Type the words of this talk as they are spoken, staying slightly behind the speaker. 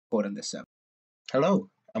recording this server. Hello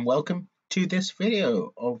and welcome to this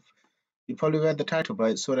video of, you probably read the title,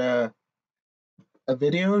 but it's sort of a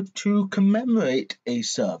video to commemorate a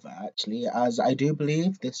server actually, as I do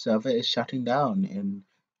believe this server is shutting down in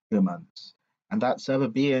 2 months. And that server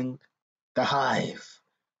being the Hive,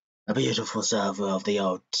 a beautiful server of the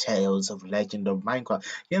old tales of legend of Minecraft.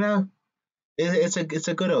 You know, it's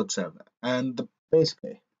a good old server. And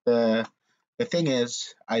basically the thing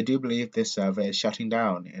is, I do believe this server is shutting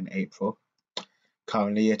down in April.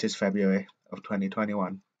 Currently, it is February of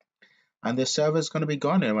 2021, and this server is going to be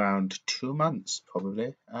gone in around 2 months,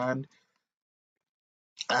 probably. And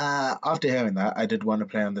after hearing that, I did want to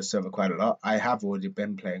play on this server quite a lot. I have already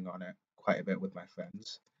been playing on it quite a bit with my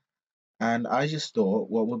friends, and I just thought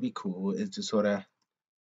what would be cool is to sort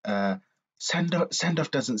of send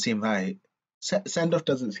off doesn't seem right. Send off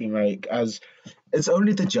doesn't seem right, as it's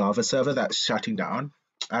only the Java server that's shutting down,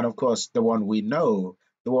 and of course the one we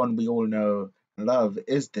all know and love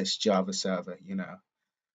is this Java server, you know.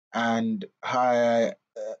 And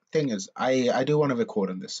thing is, I do want to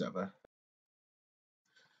record on this server,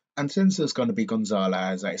 and since it's going to be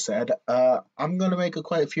Gonzala, as I said, I'm going to make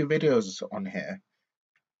quite a few videos on here,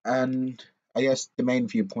 and I guess the main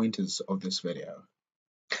few pointers of this video.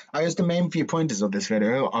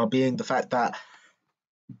 Are being the fact that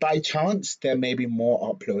by chance, there may be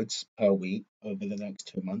more uploads per week over the next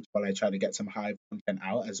 2 months while I try to get some Hive content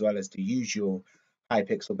out, as well as the usual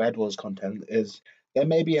Hypixel Bed Wars content. Is there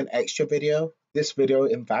may be an extra video. This video,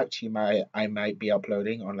 in fact, I might be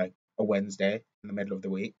uploading on like a Wednesday in the middle of the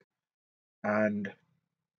week, and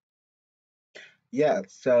yeah,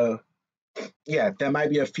 so yeah, there might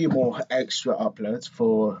be a few more extra uploads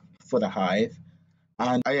for the Hive,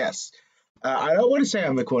 and yes. I don't want to say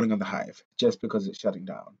I'm recording on the Hive just because it's shutting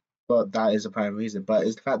down, but that is the prime reason. But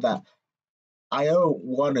it's the fact that I don't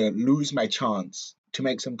want to lose my chance to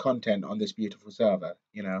make some content on this beautiful server,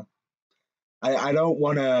 you know. I don't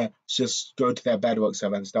want to just go to their Bedrock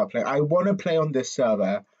server and start playing. I want to play on this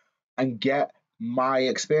server and get my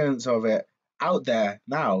experience of it out there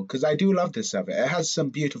now, because I do love this server. It has some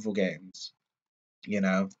beautiful games, you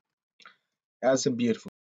know. It has some beautiful.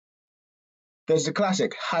 There's the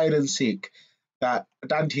classic hide and seek that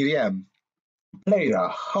Dan played a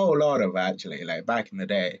whole lot of, actually, like back in the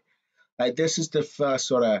day. Like, this is the first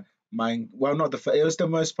sort of not the first, it was the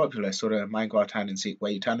most popular sort of Minecraft hide and seek,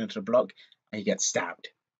 where you turn into a block and you get stabbed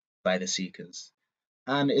by the seekers.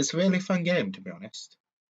 And it's a really fun game, to be honest.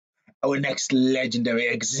 Our next legendary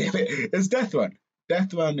exhibit is Death Run.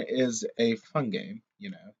 Death Run is a fun game,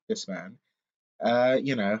 you know, this man.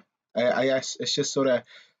 You know, I guess it's just sort of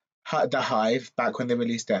the Hive, back when they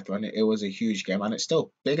released Death Run, it was a huge game, and it's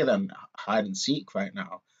still bigger than hide and seek right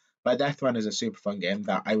now. But Death Run is a super fun game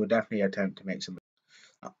that I would definitely attempt to make some.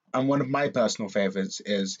 And one of my personal favorites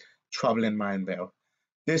is Trouble in Mineville.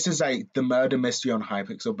 This is like the murder mystery on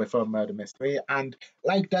Hypixel before murder mystery, and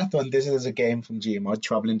like Death Run, this is a game from Gmod,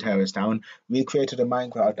 Trouble in Terrorist Town, recreated in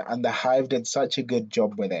Minecraft, and the Hive did such a good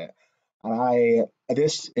job with it. And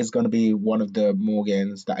this is going to be one of the more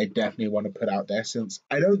games that I definitely want to put out there, since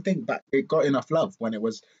I don't think that it got enough love when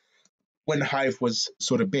Hive was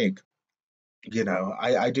sort of big. You know,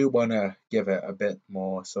 I do want to give it a bit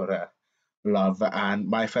more sort of love, and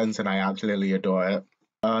my friends and I absolutely adore it.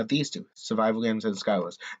 These two, Survival Games and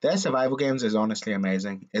Skywars. Their Survival Games is honestly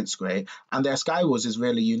amazing. It's great. And their Skywars is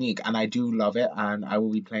really unique, and I do love it, and I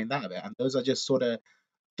will be playing that a bit. And those are just sort of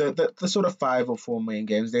the sort of 5 or 4 main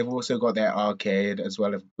games. They've also got their arcade as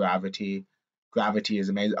well as Gravity. Gravity is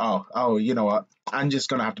amazing. Oh, you know what? I'm just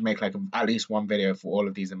gonna have to make like at least one video for all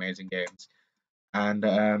of these amazing games.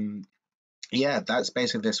 And yeah, that's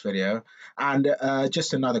basically this video. And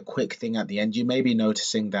just another quick thing at the end. You may be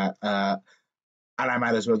noticing that, and I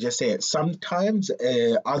might as well just say it. Sometimes,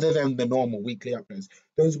 other than the normal weekly uploads,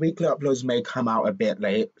 those weekly uploads may come out a bit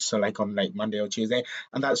late. So like on like Monday or Tuesday,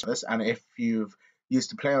 and that's this. And if you've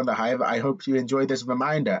used to play on the Hive, I hope you enjoy this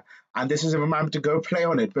reminder. And this is a reminder to go play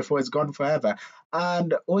on it before it's gone forever.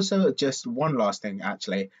 And also, just one last thing,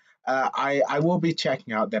 actually. I will be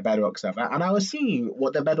checking out their Bedrock server, and I will see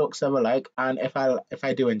what their Bedrock server like. And if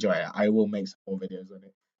I do enjoy it, I will make some more videos on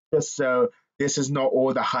it. Just so this is not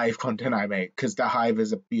all the Hive content I make, because the Hive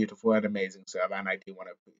is a beautiful and amazing server, and I do want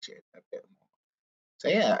to appreciate it a bit more. So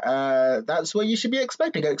yeah, that's what you should be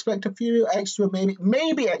expecting. Expect a few extra,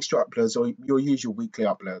 maybe extra uploads, or your usual weekly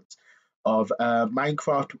uploads of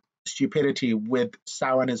Minecraft stupidity with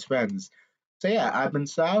Sao and his friends. So yeah, I've been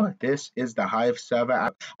Sao. This is the Hive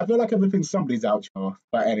server. I feel like everything's somebody's outro,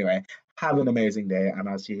 but anyway, have an amazing day, and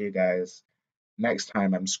I'll see you guys next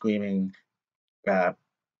time. I'm screaming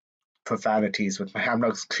profanities with my I'm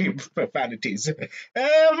not screaming profanities.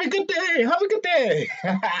 Have a good day. Have a good day.